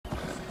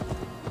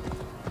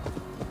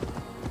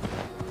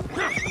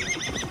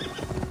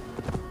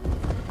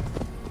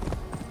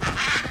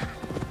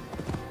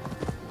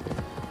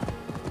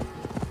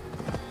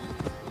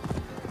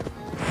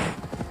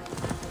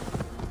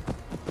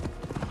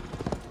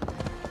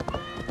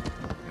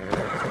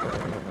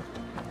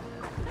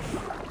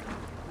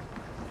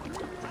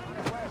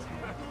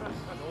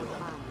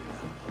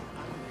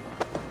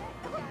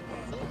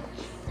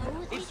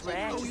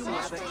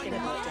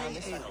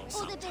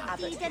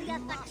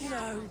You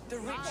know, the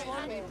rich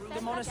one,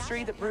 the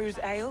monastery that brews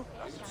ale.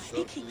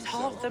 He keeps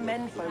half the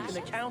menfolk in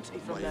the county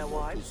from their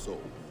wives.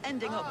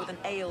 Ending up with an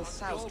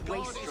ale-soused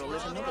wastrel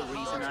is another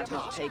reason I've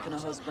not taken a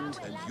husband.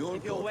 And your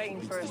If you're God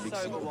waiting for a mixed the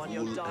mixing sober of one,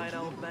 you'll wool die and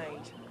an old linen.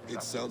 maid.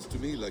 It sounds to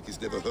me like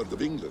he's never heard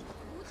of England.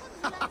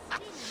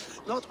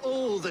 Not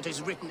all that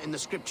is written in the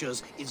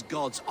scriptures is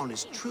God's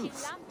honest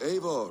truth.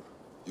 Eivor,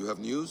 you have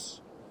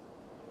news?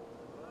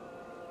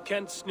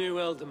 Kent's new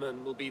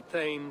ealdorman will be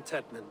Thane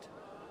Tedmund.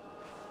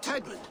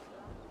 Tedmund?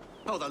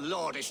 Oh, the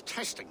Lord is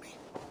testing me.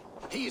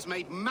 He is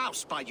made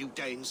mouse by you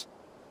Danes.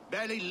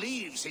 Barely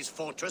leaves his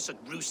fortress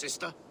at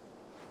Roosister.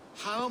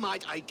 How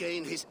might I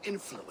gain his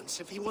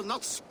influence if he will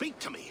not speak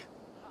to me?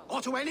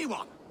 Or to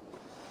anyone?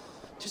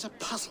 'Tis a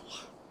puzzle.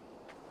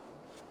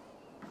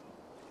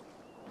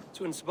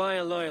 To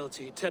inspire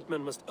loyalty,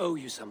 Tedmund must owe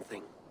you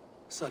something,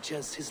 such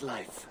as his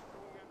life.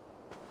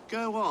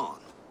 Go on.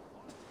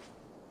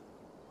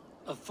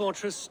 A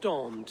fortress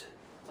stormed,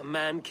 a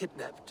man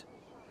kidnapped.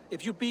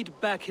 If you beat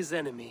back his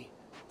enemy,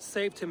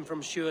 saved him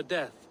from sure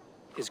death,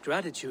 his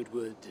gratitude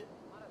would...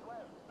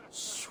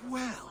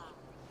 Swell.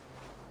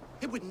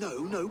 It would know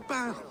no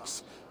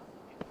bounds.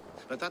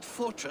 But that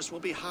fortress will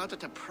be harder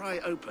to pry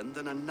open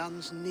than a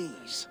nun's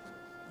knees.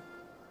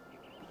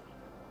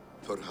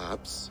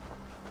 Perhaps.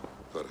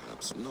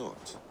 Perhaps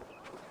not.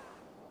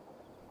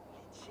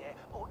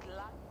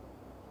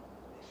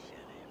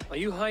 Are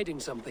you hiding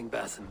something,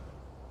 Batham?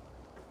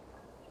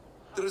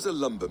 There is a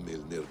lumber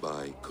mill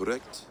nearby,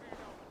 correct?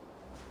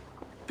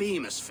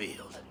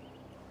 Beamisfield.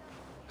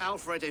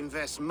 Alfred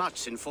invests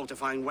much in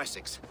fortifying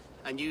Wessex,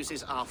 and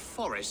uses our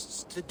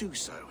forests to do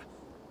so.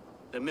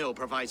 The mill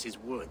provides his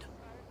wood.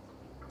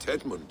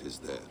 Tedmund is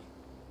there.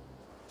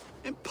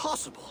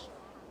 Impossible!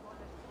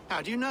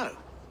 How do you know?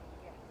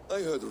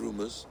 I heard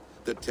rumors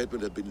that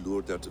Tedmund had been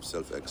lured out of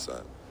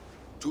self-exile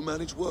to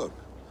manage work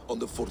on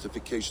the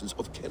fortifications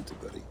of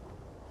Canterbury.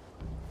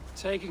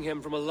 Taking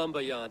him from a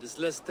lumberyard is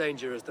less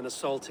dangerous than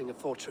assaulting a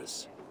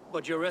fortress.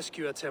 But your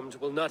rescue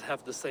attempt will not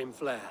have the same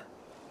flair.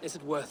 Is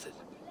it worth it?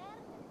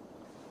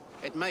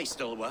 It may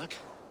still work.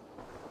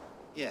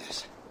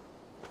 Yes.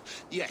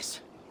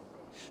 Yes.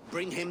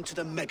 Bring him to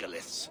the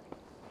megaliths.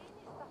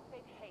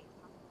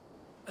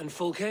 And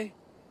Fulke?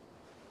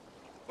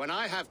 When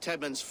I have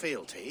Tedmund's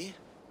fealty,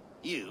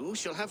 you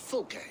shall have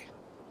Fulke.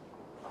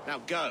 Now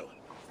go.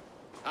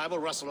 I will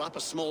rustle up a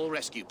small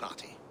rescue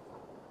party.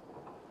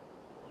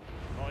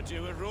 I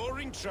do a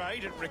roaring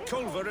trade at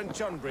Reculver and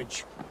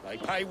Tonbridge. They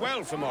pay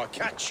well for my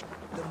catch.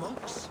 The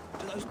monks?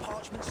 Do those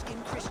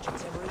parchment-skinned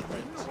Christians ever eat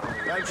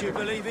meat? Don't you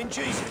believe in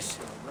Jesus?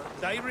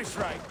 They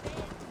refrain.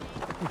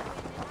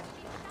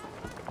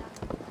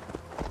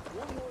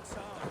 One more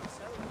time,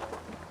 tell me.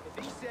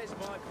 If he says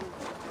my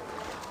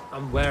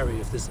I'm wary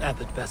of this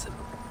Abbot Batham.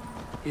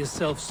 He is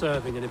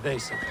self-serving and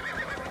evasive.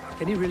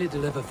 Can he really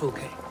deliver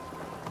Fulke?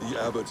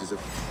 The abbot is a...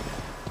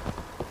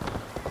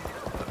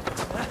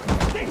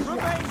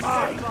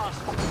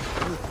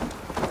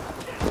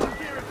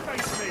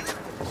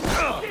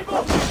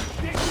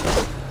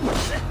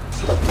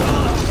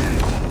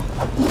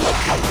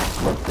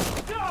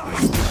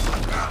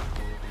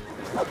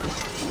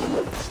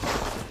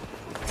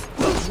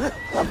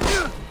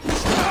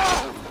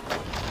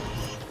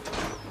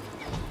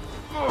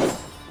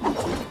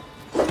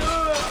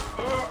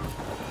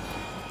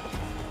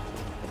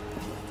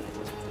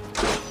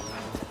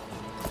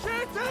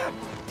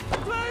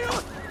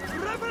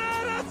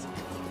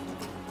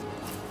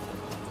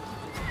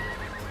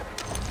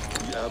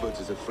 The abbot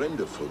is a friend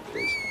of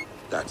Fulke's.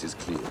 That is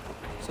clear.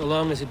 So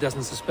long as he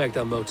doesn't suspect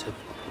our motive,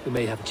 we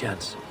may have a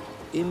chance.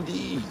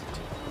 Indeed.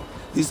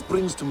 This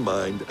brings to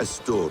mind a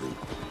story.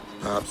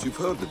 Perhaps you've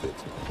heard of it.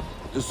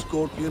 The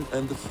Scorpion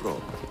and the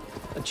Frog.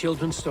 A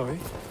children's story?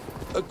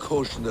 A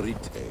cautionary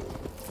tale.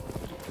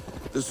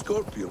 The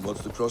Scorpion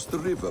wants to cross the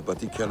river,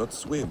 but he cannot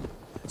swim.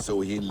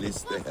 So he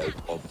enlists the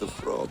help of the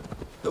Frog.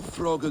 The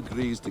Frog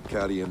agrees to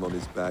carry him on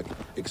his back,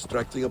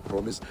 extracting a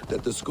promise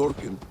that the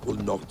Scorpion will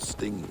not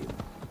sting him.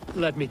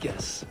 Let me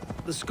guess.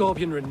 The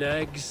Scorpion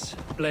reneges,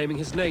 blaming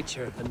his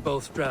nature, and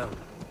both drown.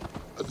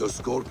 The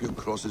Scorpion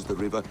crosses the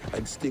river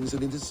and stings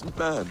an innocent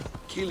man,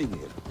 killing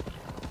him.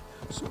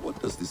 So what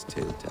does this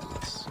tale tell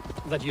us?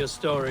 That your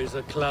stories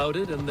are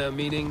clouded and their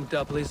meaning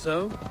doubly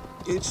so?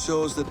 It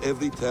shows that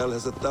every tale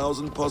has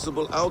 1,000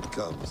 possible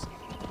outcomes,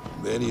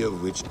 many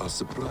of which are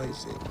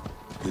surprising.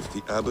 If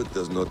the abbot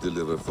does not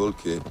deliver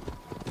Fulke,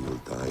 he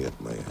will die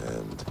at my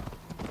hand.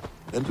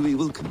 And we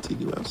will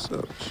continue our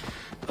search.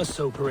 A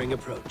sobering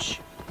approach.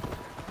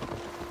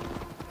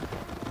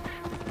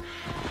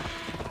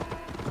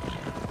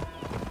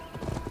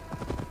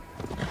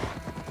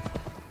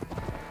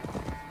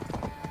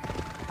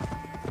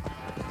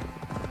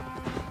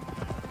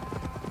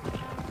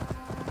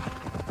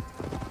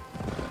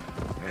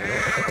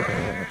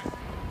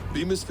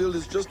 Beamisfield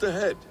is just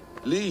ahead.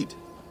 Lead.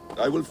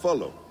 I will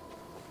follow.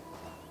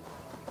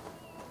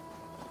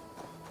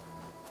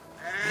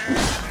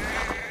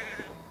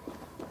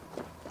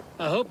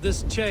 I hope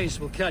this chase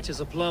will catch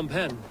us a plump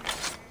hen.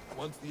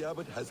 Once the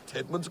abbot has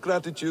Tedmund's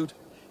gratitude,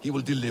 He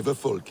will deliver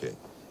Folke.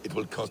 It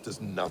will cost us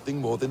nothing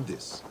more than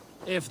this.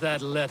 If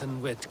that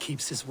leaden wit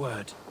keeps his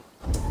word.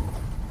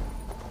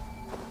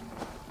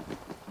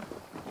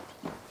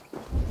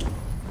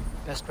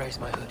 Best raise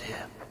my hood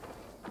here.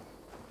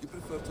 You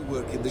prefer to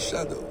work in the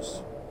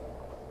shadows?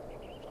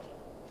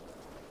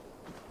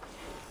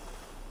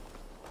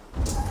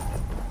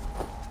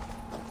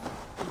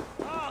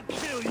 I'll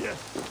kill you!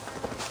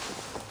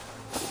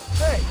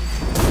 Hey!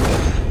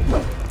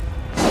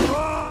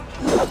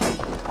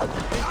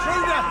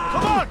 Intruder!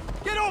 Come on!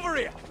 Get over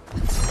here!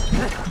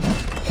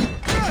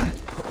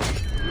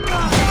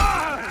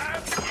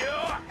 Have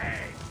your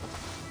head!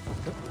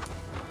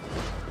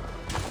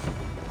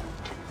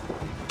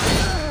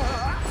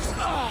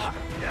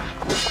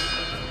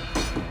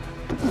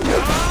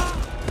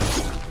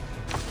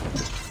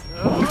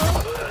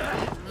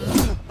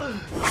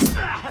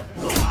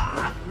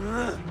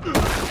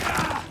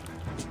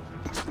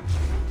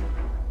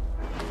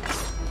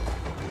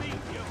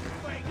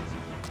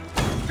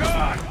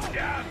 God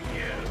damn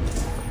you!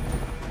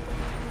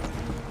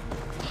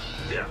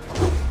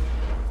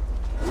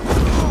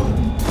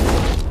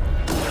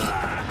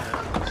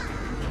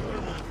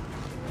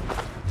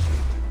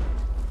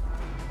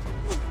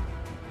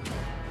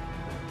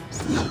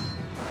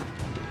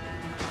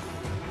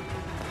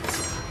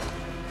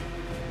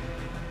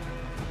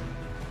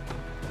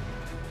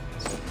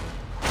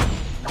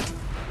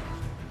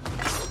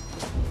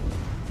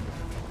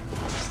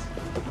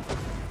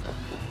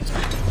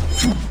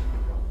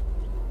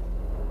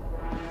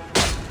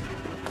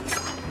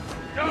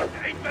 Don't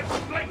even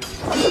blink!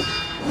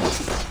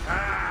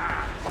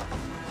 Ah!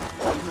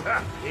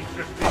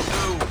 Interesting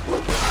move.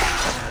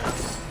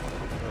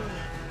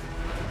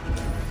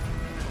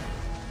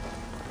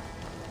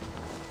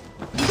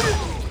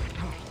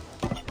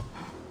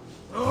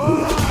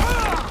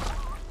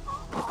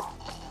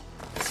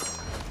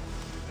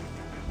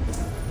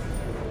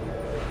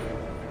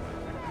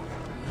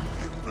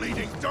 You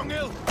bleeding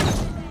dunghill!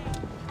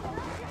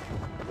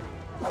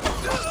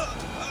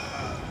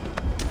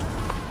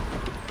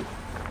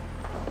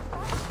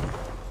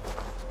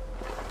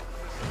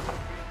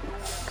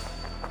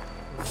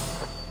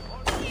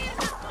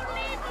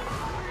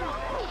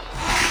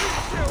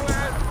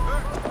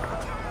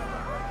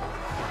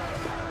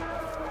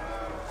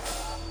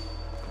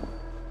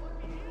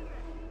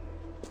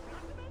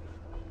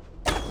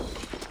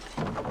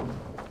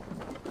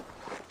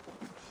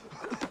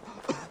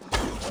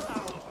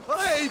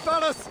 Hey,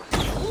 fellas!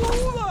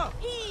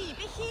 Ih,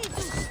 begin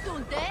du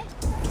stunde.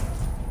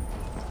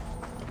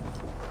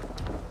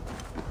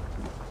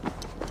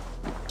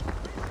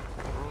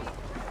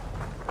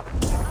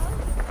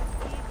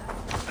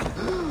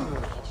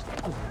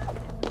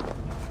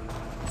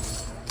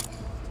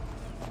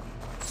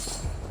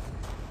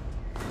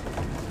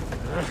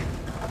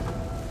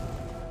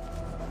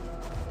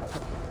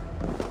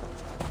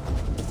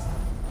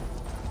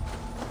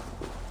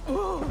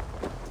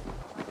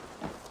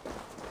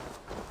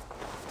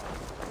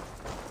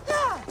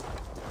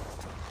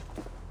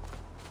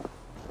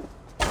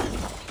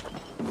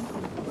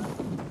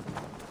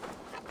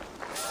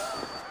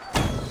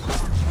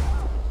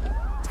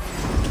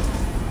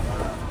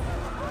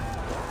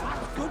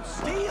 Good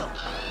steel!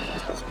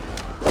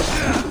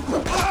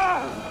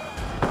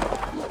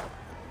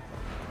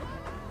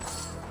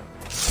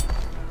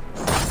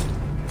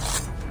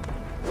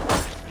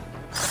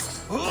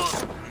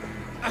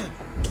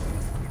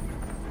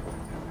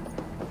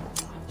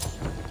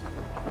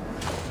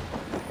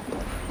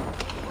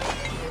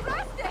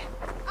 Raste!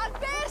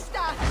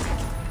 Albersta!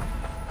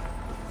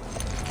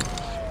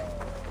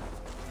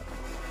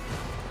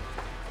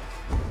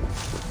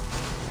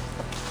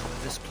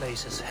 This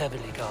place is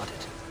heavily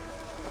guarded.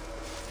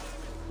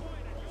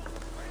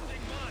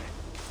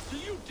 Do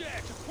you dare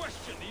to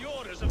question the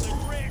orders of the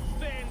great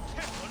Thane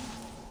Tedmund?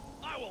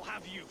 I will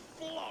have you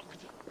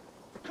flogged.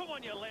 Come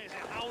on, you lazy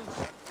hound.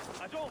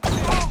 I don't care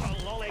for a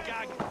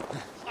lollygag.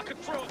 I could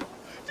throw...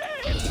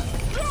 Dave!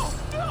 No!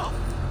 No!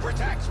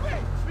 Protect me!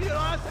 Wir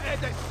uns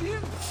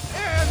edestin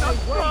and a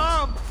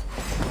bomb!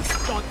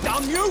 God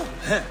damn you!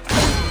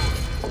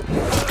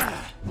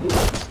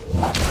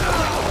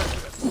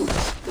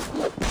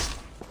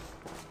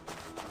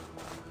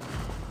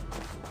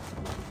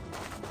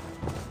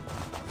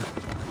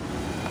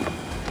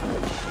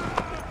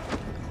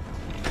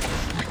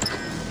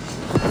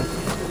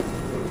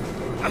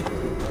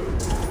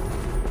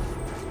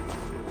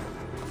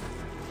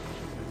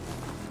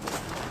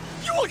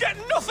 You will get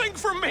nothing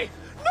from me!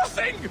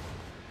 Nothing!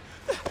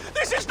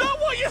 This is not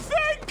what you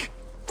think!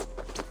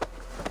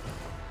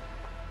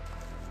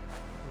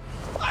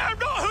 I am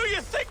not who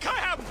you think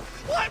I am!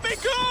 Let me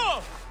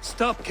go!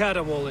 Stop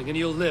caterwauling and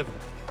you'll live.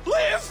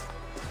 Live!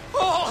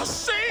 Oh,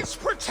 saints,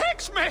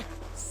 protect me!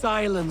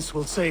 Silence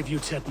will save you,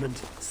 Tedmund.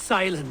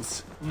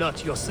 Silence,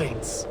 not your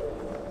saints.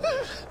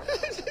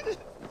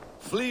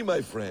 Flee,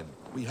 my friend.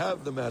 We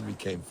have the man we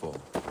came for.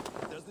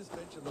 Does this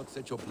venture not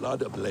set your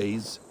blood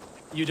ablaze?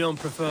 You don't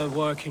prefer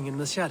working in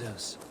the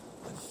shadows?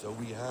 And so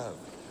we have.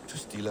 To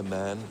steal a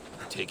man,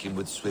 take him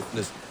with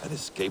swiftness, and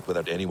escape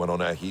without anyone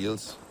on our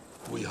heels.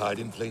 We hide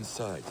in plain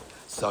sight.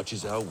 Such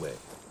is our way.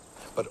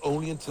 But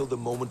only until the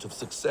moment of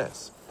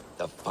success,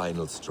 the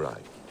final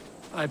strike.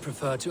 I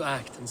prefer to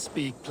act and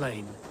speak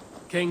plain.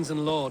 Kings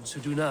and lords who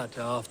do not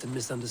are often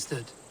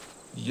misunderstood.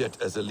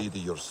 Yet, as a leader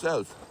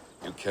yourself,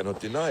 you cannot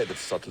deny that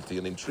subtlety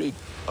and intrigue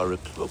are a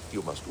cloak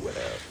you must wear.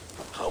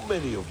 How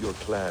many of your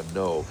clan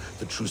know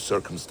the true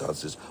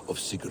circumstances of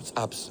Sigurd's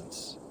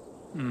absence?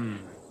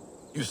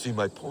 You see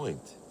my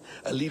point.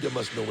 A leader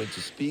must know when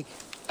to speak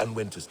and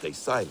when to stay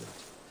silent.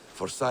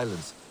 For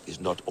silence is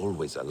not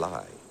always a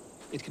lie.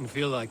 It can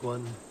feel like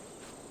one.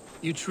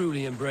 You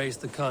truly embrace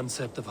the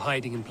concept of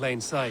hiding in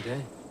plain sight,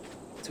 eh?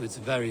 To its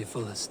very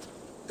fullest.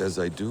 As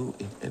I do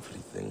in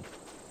everything.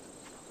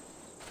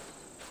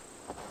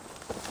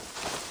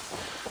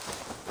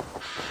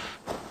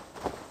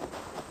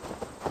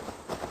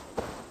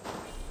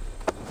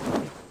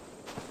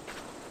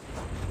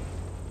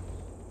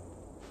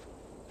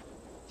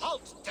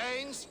 Halt,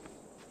 Danes!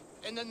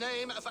 In the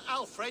name of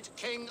Alfred,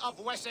 King of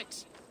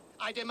Wessex,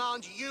 I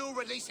demand you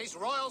release his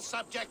royal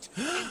subject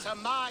into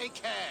my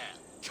care.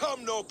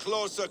 Come no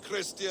closer,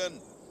 Christian,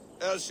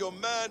 else your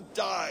man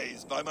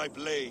dies by my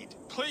blade.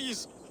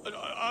 Please,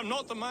 I'm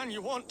not the man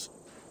you want.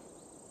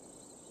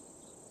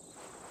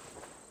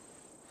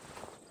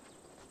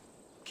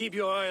 Keep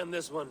your eye on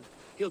this one.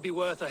 He'll be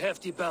worth a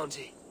hefty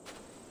bounty.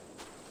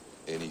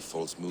 Any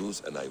false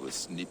moves, and I will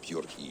snip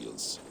your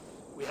heels.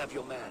 We have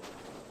your man.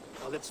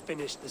 Now let's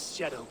finish this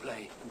shadow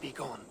play and be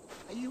gone.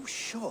 Are you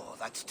sure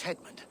that's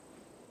Tedmund?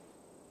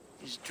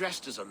 He's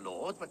dressed as a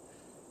lord, but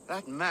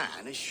that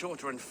man is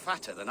shorter and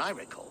fatter than I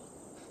recall.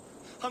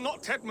 I'm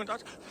not Tedmund.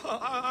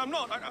 I'm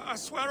not. I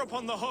swear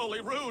upon the Holy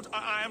Rood,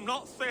 I am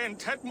not Thane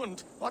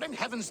Tedmund. What in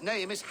heaven's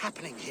name is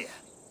happening here?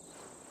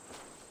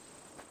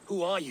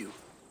 Who are you?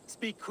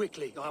 Speak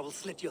quickly, or I will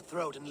slit your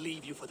throat and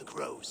leave you for the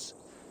crows.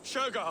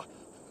 Shergar.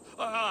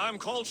 I'm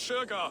called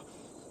Shergar.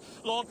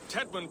 Lord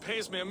Tedmund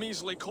pays me a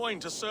measly coin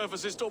to serve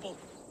as his double.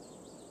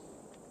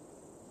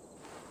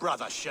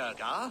 Brother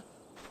Shergar,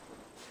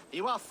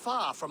 you are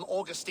far from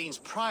Augustine's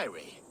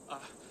priory.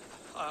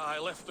 I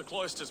left the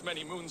cloisters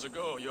many moons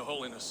ago, Your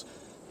Holiness.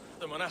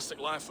 The monastic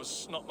life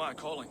was not my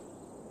calling.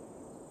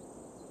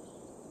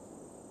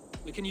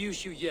 We can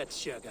use you yet,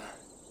 Shergar.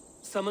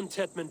 Summon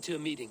Tedmund to a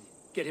meeting.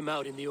 Get him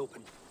out in the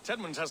open.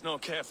 Tedmund has no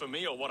care for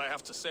me or what I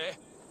have to say.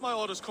 My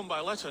orders come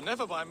by letter,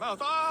 never by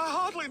mouth. I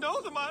hardly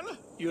know the man.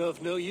 You're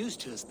of no use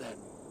to us, then.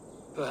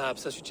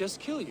 Perhaps I should just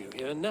kill you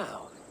here and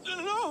now.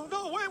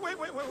 No, wait.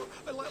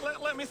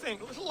 Let me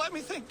think.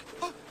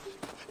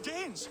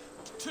 Danes.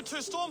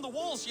 To storm the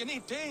walls, you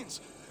need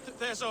Danes.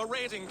 There's a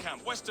raiding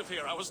camp west of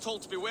here I was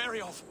told to be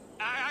wary of.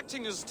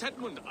 Acting as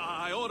Tedmund,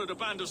 I ordered a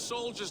band of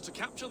soldiers to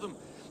capture them.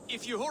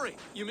 If you hurry,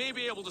 you may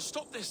be able to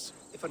stop this.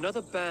 If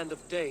another band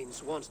of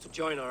Danes wants to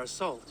join our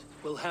assault,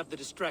 we'll have the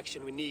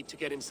distraction we need to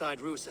get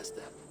inside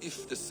Rochester.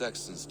 If the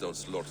Saxons don't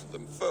slaughter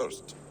them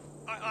first.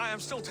 I am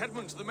still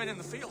Tedmund to the men in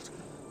the field.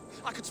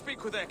 I could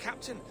speak with their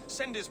captain,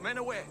 send his men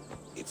away.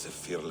 It's a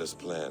fearless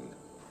plan.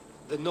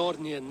 The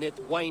Nordnir knit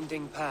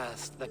winding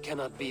paths that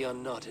cannot be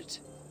unknotted.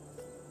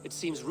 It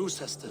seems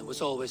Rochester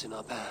was always in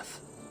our path.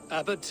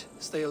 Abbot,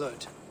 stay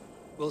alert.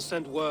 We'll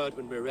send word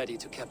when we're ready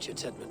to capture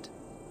Tedmund.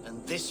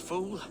 And this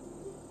fool?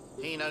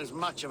 He knows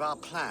much of our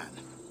plan.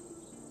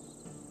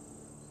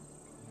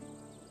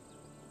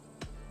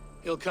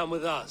 He'll come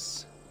with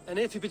us. And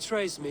if he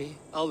betrays me,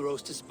 I'll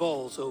roast his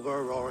balls over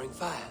a roaring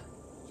fire.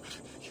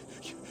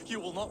 You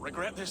will not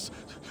regret this.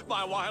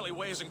 My wily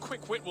ways and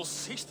quick wit will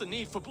cease the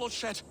need for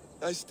bloodshed.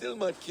 I still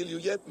might kill you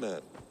yet,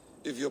 man.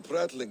 If your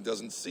prattling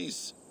doesn't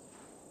cease.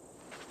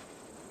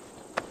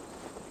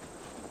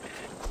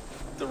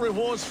 The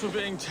rewards for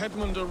being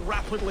Tedmund are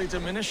rapidly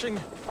diminishing.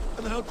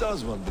 And how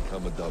does one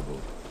become a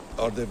double?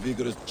 Are there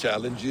vigorous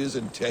challenges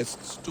and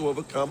tests to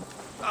overcome?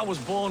 I was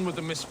born with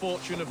the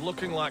misfortune of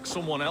looking like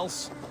someone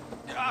else.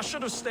 I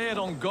should have stayed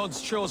on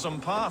God's chosen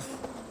path.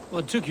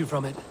 What took you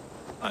from it?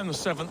 I'm the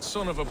seventh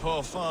son of a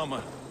poor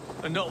farmer.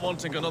 And not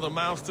wanting another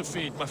mouth to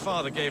feed, my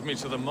father gave me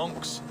to the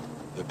monks.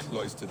 The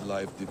cloistered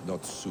life did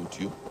not suit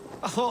you?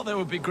 I thought there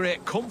would be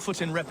great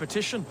comfort in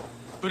repetition.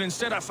 But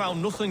instead I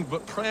found nothing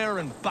but prayer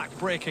and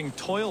back-breaking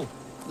toil.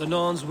 The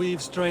Norns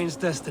weave strange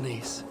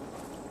destinies.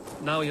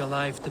 Now your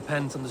life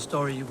depends on the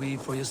story you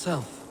weave for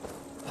yourself.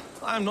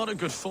 I'm not a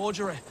good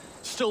forgery.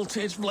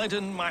 Stilted,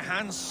 leaden, my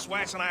hands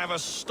sweat, and I have a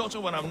stutter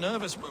when I'm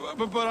nervous.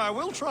 But I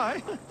will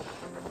try.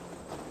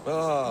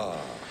 Ah,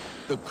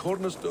 the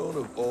cornerstone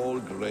of all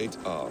great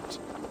art.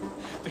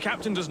 The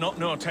captain does not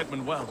know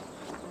Tedmund well.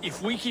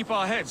 If we keep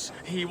our heads,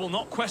 he will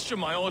not question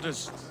my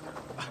orders.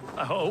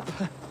 I hope.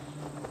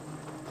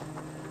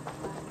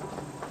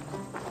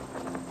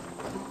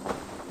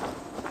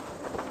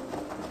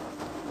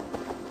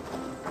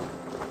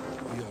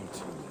 We are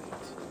too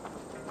late.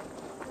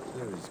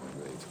 There is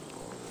great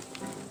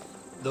horror.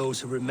 Those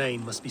who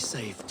remain must be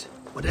saved,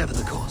 whatever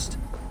the cost.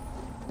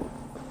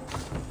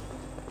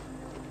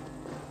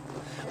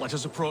 Let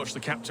us approach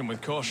the captain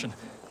with caution.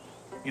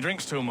 He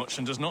drinks too much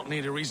and does not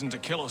need a reason to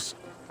kill us.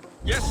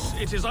 Yes,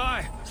 it is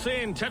I,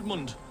 Thane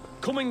Tedmund.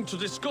 coming to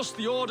discuss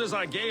the orders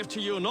I gave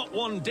to you not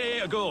one day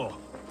ago.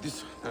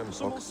 This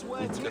Some will handbook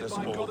swear will to get it us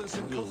by all God and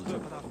St. killed.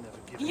 Cuthbert, but I've never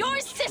given Your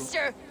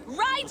sister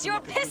rides your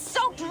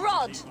piss-soaked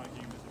rod!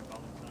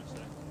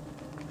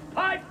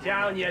 Pipe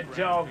down, you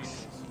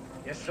dogs!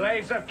 You're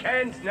slaves of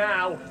Kent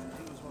now!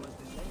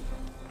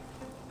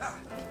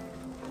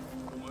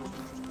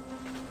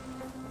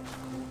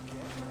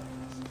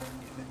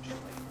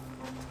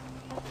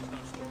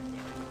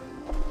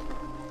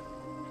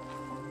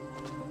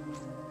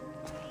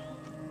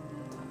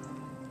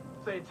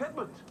 Say,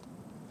 Tedmund,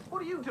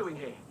 what are you doing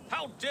here?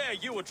 How dare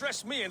you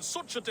address me in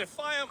such a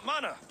defiant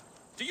manner?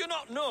 Do you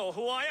not know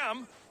who I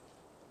am?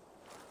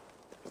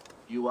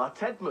 You are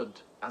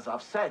Tedmund, as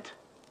I've said.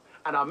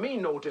 And I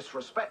mean no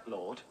disrespect,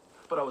 Lord,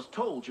 but I was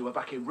told you were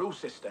back in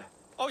Rochester.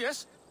 Oh,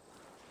 yes?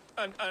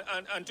 And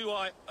do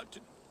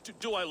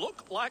I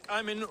look like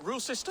I'm in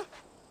Rochester?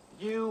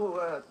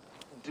 You,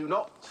 do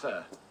not,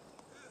 sir.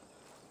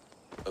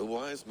 A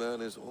wise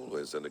man is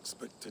always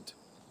unexpected.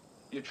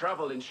 You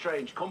travel in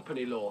strange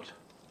company, Lord.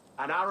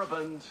 An Arab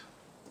and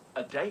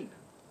a Dane.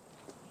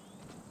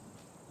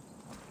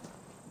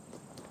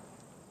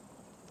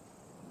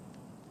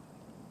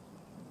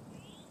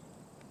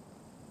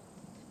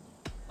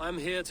 I'm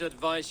here to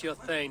advise your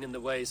Thane in the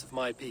ways of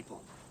my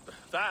people.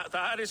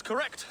 That is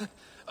correct.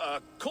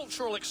 A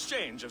cultural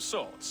exchange of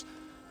sorts.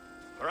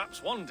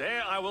 Perhaps one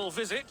day I will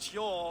visit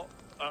your,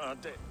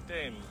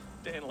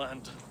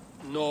 Daneland.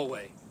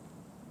 Norway.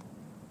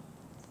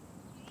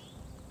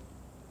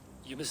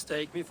 You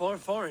mistake me for a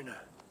foreigner.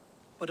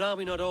 But are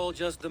we not all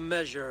just the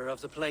measure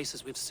of the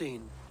places we've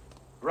seen?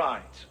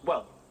 Right.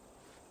 Well,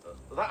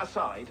 that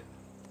aside,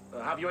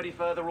 have you any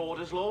further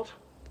orders, Lord?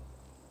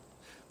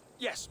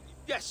 Yes.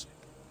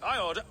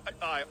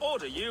 I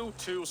order you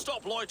to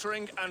stop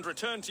loitering and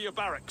return to your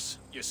barracks,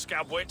 you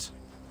scabwit.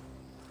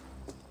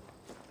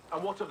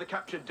 And what of the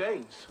captured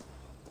Danes?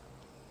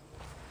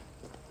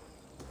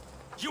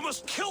 You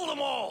must kill them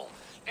all!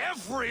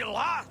 Every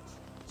last...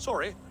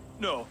 Sorry,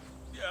 no.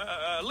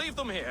 Leave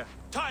them here,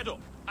 tied up,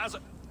 as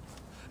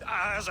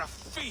a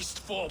feast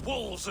for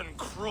wolves and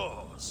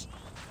crows.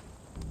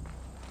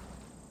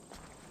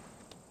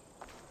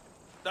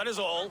 That is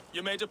all.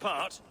 You may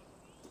depart.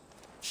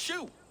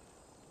 Shoo!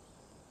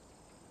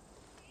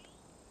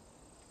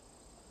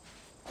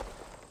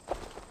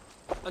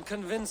 A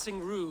convincing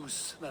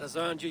ruse that has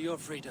earned you your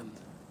freedom.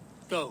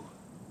 Go,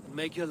 and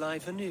make your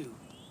life anew,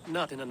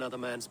 not in another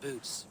man's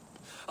boots.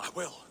 I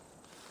will.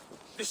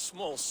 This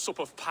small sup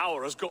of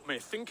power has got me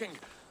thinking.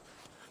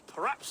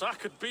 Perhaps I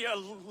could be a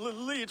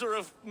leader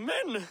of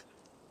men.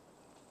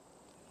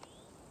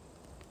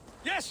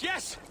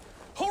 Yes!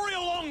 Hurry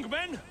along,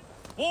 men!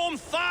 Warm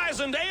thighs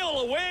and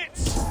ale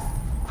awaits!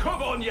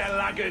 Come on, you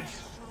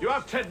laggards! You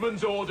have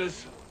Tedmund's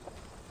orders.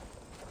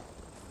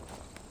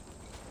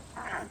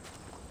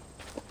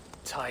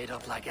 Tied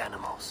up like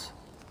animals.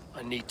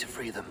 I need to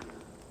free them.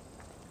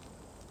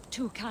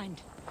 Too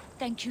kind.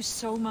 Thank you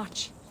so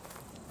much.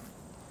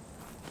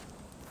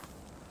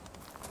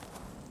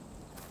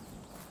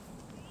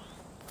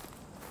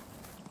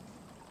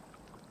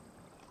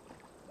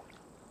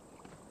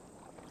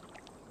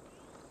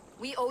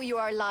 We owe you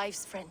our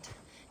lives, friend.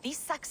 These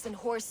Saxon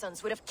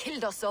whoresons would have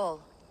killed us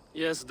all.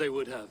 Yes, they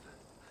would have.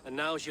 And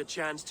now's your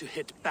chance to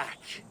hit back.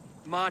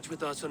 March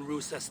with us on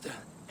Rochester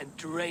and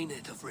drain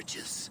it of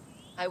riches.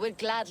 I would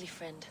gladly,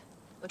 friend.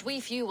 But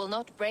we few will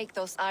not break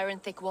those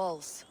iron-thick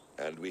walls.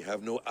 And we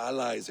have no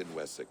allies in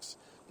Wessex.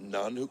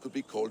 None who could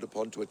be called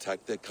upon to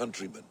attack their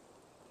countrymen.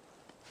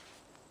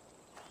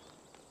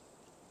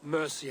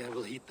 Mercia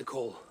will heed the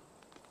call.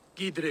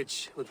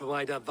 Gidrich will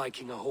provide our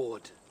Viking a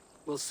horde.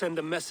 We'll send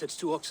a message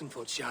to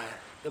Oxenfordshire.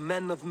 The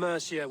men of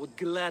Mercia would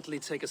gladly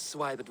take a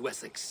swipe at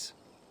Wessex.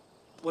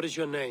 What is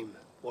your name,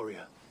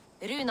 warrior?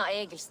 Runa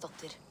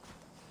Egilsdotter.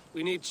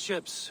 We need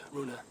ships,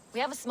 Runa. We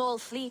have a small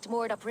fleet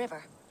moored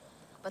upriver,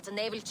 but a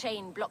naval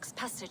chain blocks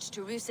passage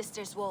to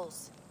Rochester's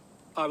walls.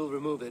 I will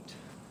remove it,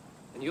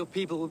 and your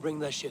people will bring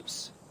their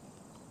ships.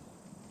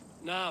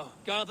 Now,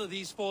 gather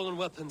these fallen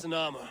weapons and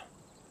armor.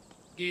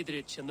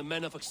 Gidrich and the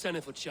men of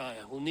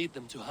Oxenfordshire will need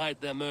them to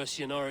hide their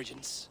Mercian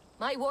origins.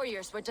 My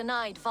warriors were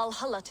denied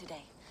Valhalla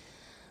today.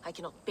 I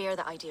cannot bear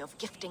the idea of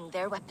gifting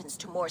their weapons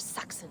to more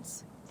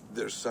Saxons.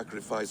 Their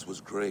sacrifice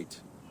was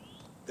great.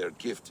 Their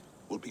gift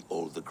will be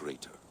all the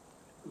greater.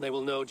 They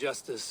will know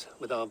justice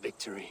with our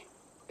victory.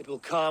 It will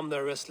calm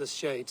their restless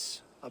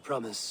shades, I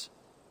promise.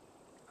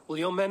 Will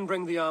your men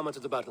bring the armor to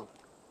the battle?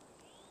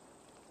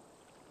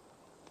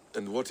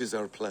 And what is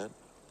our plan?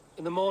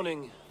 In the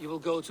morning, you will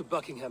go to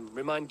Buckingham,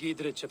 remind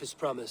Gidrich of his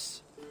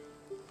promise.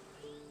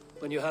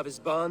 When you have his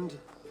bond,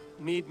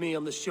 meet me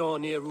on the shore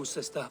near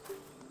Rochester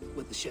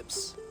with the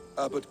ships.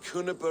 Abbot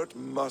Cunibert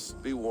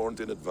must be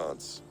warned in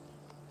advance.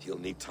 He'll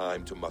need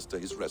time to muster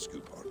his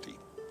rescue party.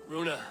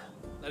 Runa,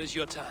 that is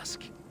your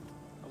task.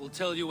 I will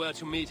tell you where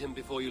to meet him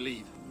before you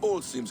leave.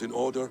 All seems in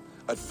order.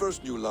 At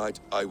first new light,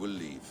 I will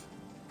leave.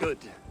 Good.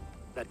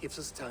 That gives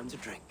us time to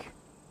drink.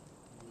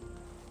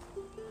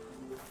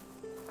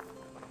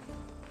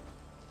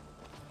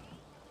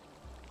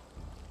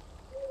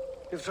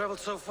 You've traveled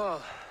so far.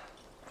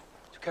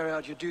 carry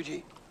out your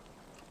duty.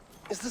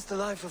 Is this the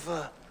life of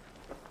a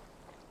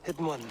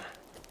hidden one?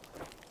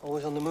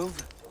 Always on the move?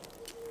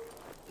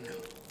 No.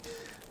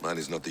 Mine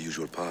is not the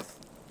usual path.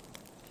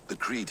 The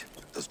Creed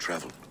does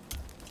travel.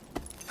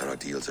 Our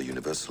ideals are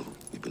universal.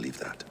 We believe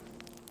that.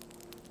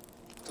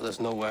 So there's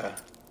nowhere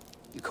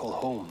you call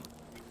home?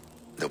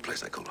 No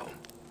place I call home.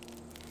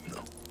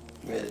 No.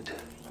 Red.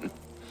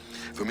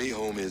 For me,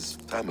 home is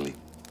family.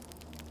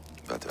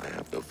 But I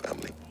have no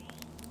family.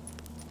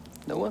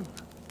 No one?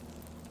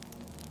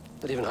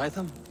 Not even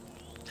Hytham?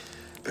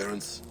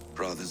 Parents,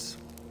 brothers,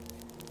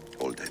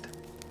 all dead.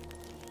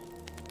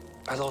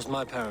 I lost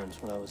my parents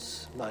when I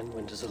was 9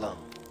 winters alone.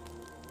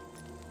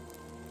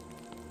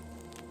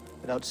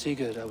 Without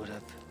Sigurd, I would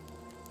have...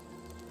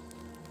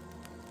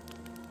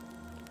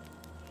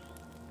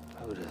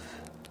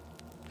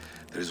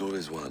 There is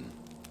always one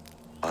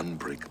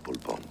unbreakable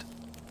bond.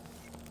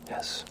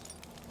 Yes.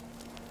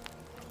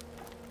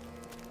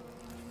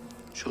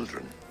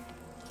 Children.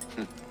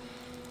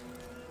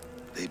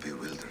 They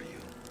bewilder you.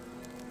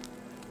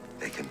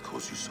 They can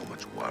cause you so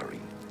much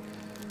worry.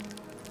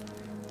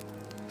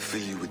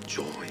 Fill you with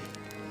joy.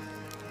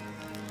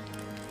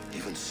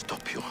 Even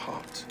stop your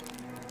heart.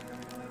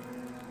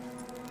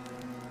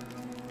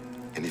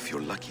 And if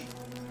you're lucky,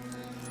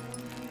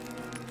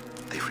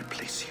 they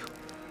replace you.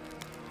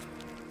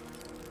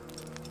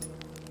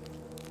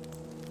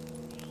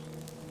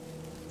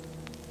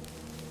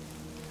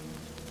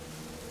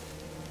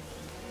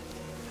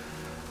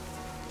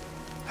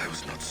 I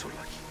was not so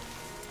lucky.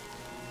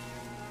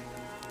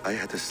 I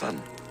had a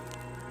son.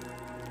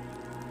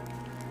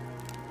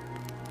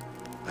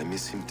 I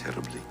miss him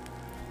terribly.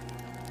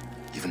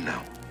 Even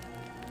now.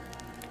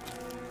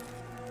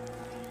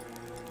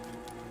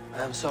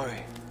 I am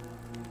sorry.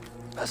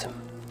 Basim.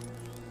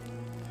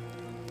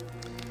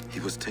 He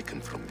was taken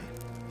from me.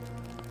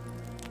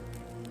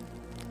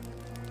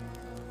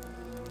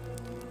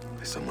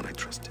 By someone I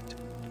trusted.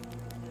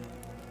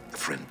 A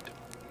friend.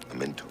 A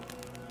mentor.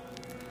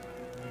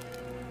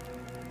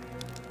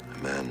 A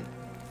man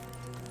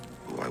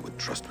who I would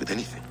trust with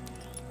anything.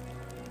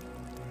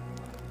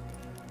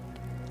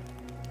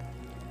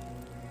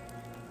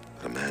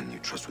 But a man you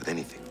trust with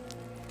anything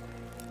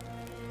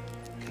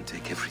can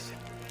take everything.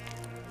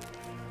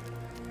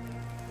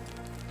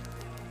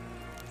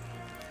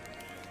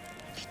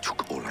 He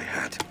took all I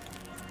had.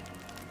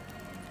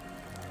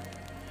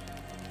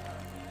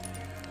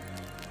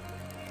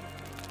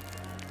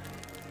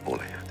 All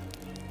I had.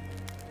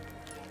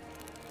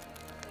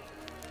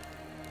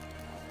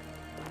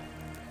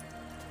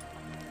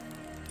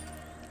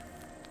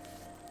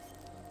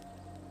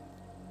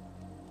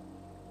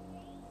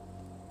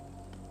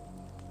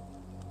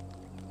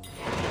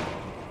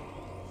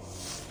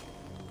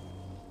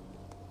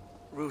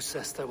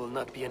 Rochester will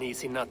not be an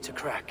easy nut to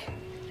crack.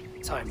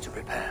 Time to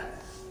prepare.